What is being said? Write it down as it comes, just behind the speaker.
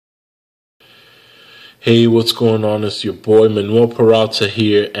Hey, what's going on? It's your boy Manuel Peralta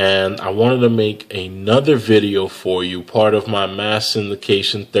here, and I wanted to make another video for you, part of my mass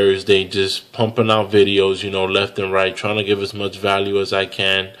syndication Thursday, just pumping out videos, left and right, trying to give as much value as I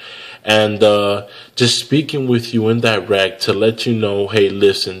can, and just speaking with you indirect to let you know, hey,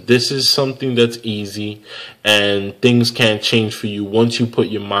 listen, this is something that's easy, and things can't change for you once you put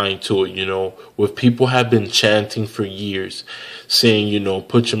your mind to it. With people have been chanting for years, saying,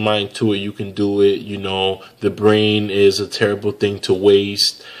 put your mind to it, you can do it, the brain is a terrible thing to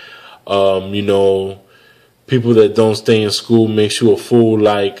waste. People that don't stay in school makes you a fool.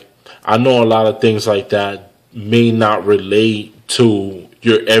 Like, I know a lot of things like that may not relate to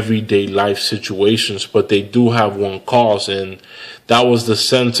your everyday life situations, but they do have one cause, and that was the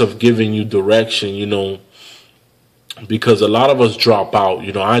sense of giving you direction, because a lot of us drop out.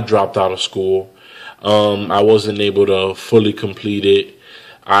 I dropped out of school. I wasn't able to fully complete it.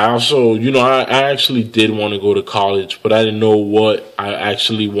 I also, I actually did want to go to college, but I didn't know what I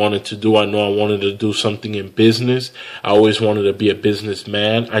actually wanted to do. I know I wanted to do something in business. I always wanted to be a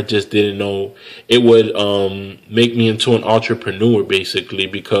businessman. I just didn't know it would make me into an entrepreneur, basically,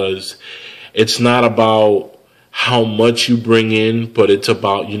 because it's not about how much you bring in, but it's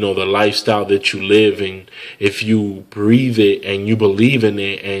about, the lifestyle that you live. And if you breathe it and you believe in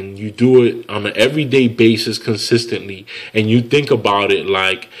it and you do it on an everyday basis consistently, and you think about it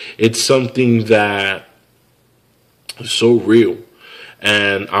like it's something that is so real,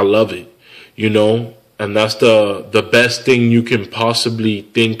 and I love it, and that's the best thing you can possibly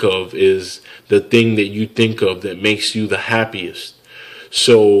think of, is the thing that you think of that makes you the happiest.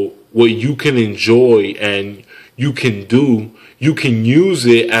 So what you can enjoy and you can do, you can use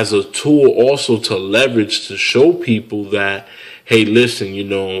it as a tool also to leverage, to show people that, hey, listen,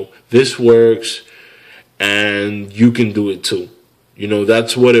 this works and you can do it too.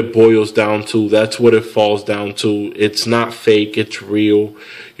 That's what it boils down to. That's what it falls down to. It's not fake. It's real.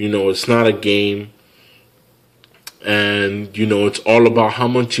 It's not a game. And, it's all about how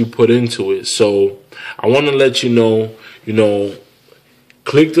much you put into it. So I want to let you know,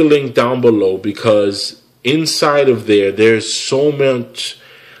 click the link down below, because inside of there's so much,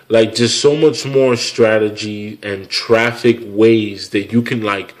 just so much more strategy and traffic ways that you can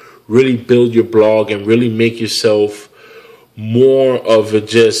really build your blog and really make yourself more of a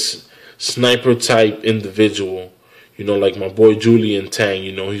just sniper type individual. Like my boy Julian Tang,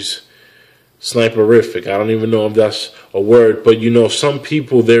 he's sniperific. I don't even know if that's a word, but some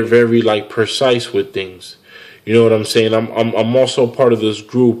people, they're very precise with things. You know what I'm saying? I'm also part of this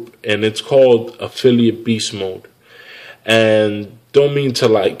group, and it's called Affiliate Beast Mode. And don't mean to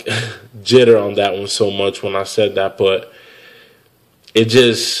jitter on that one so much when I said that, but it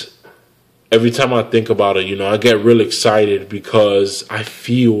just, every time I think about it, I get real excited, because I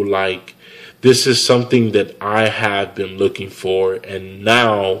feel like this is something that I have been looking for, and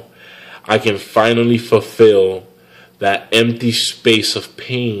now I can finally fulfill that empty space of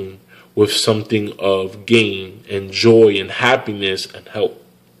pain with something of gain and joy and happiness and help.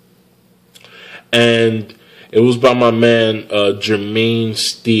 And it was by my man Jermaine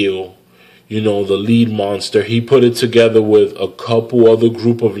Steele, the lead monster. He put it together with a couple other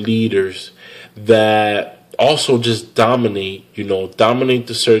group of leaders that also just dominate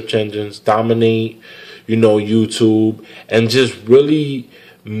the search engines, dominate, YouTube, and just really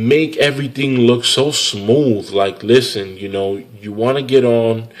make everything look so smooth. Listen, you want to get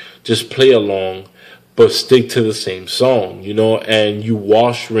on, just play along, but stick to the same song, and you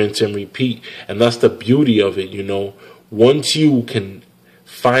wash, rinse, and repeat. And that's the beauty of it, Once you can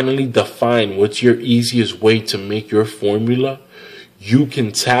finally define what's your easiest way to make your formula, you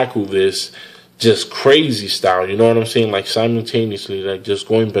can tackle this just crazy style, you know what I'm saying? Simultaneously, just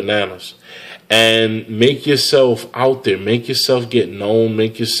going bananas. And make yourself out there, make yourself get known,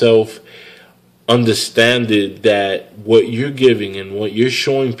 make yourself understand it, that what you're giving and what you're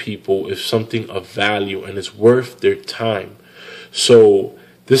showing people is something of value and it's worth their time. So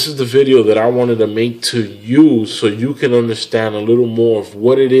this is the video that I wanted to make to you, so you can understand a little more of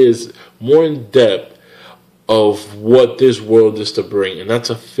what it is, more in depth of what this world is to bring. And that's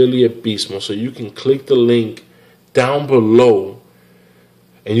Affiliate Beast Mode. So you can click the link down below,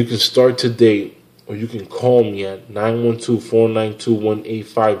 and you can start today, or you can call me at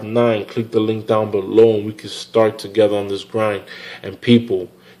 912-492-1859. Click the link down below, and we can start together on this grind. And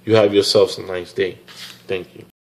people, you have yourselves a nice day. Thank you.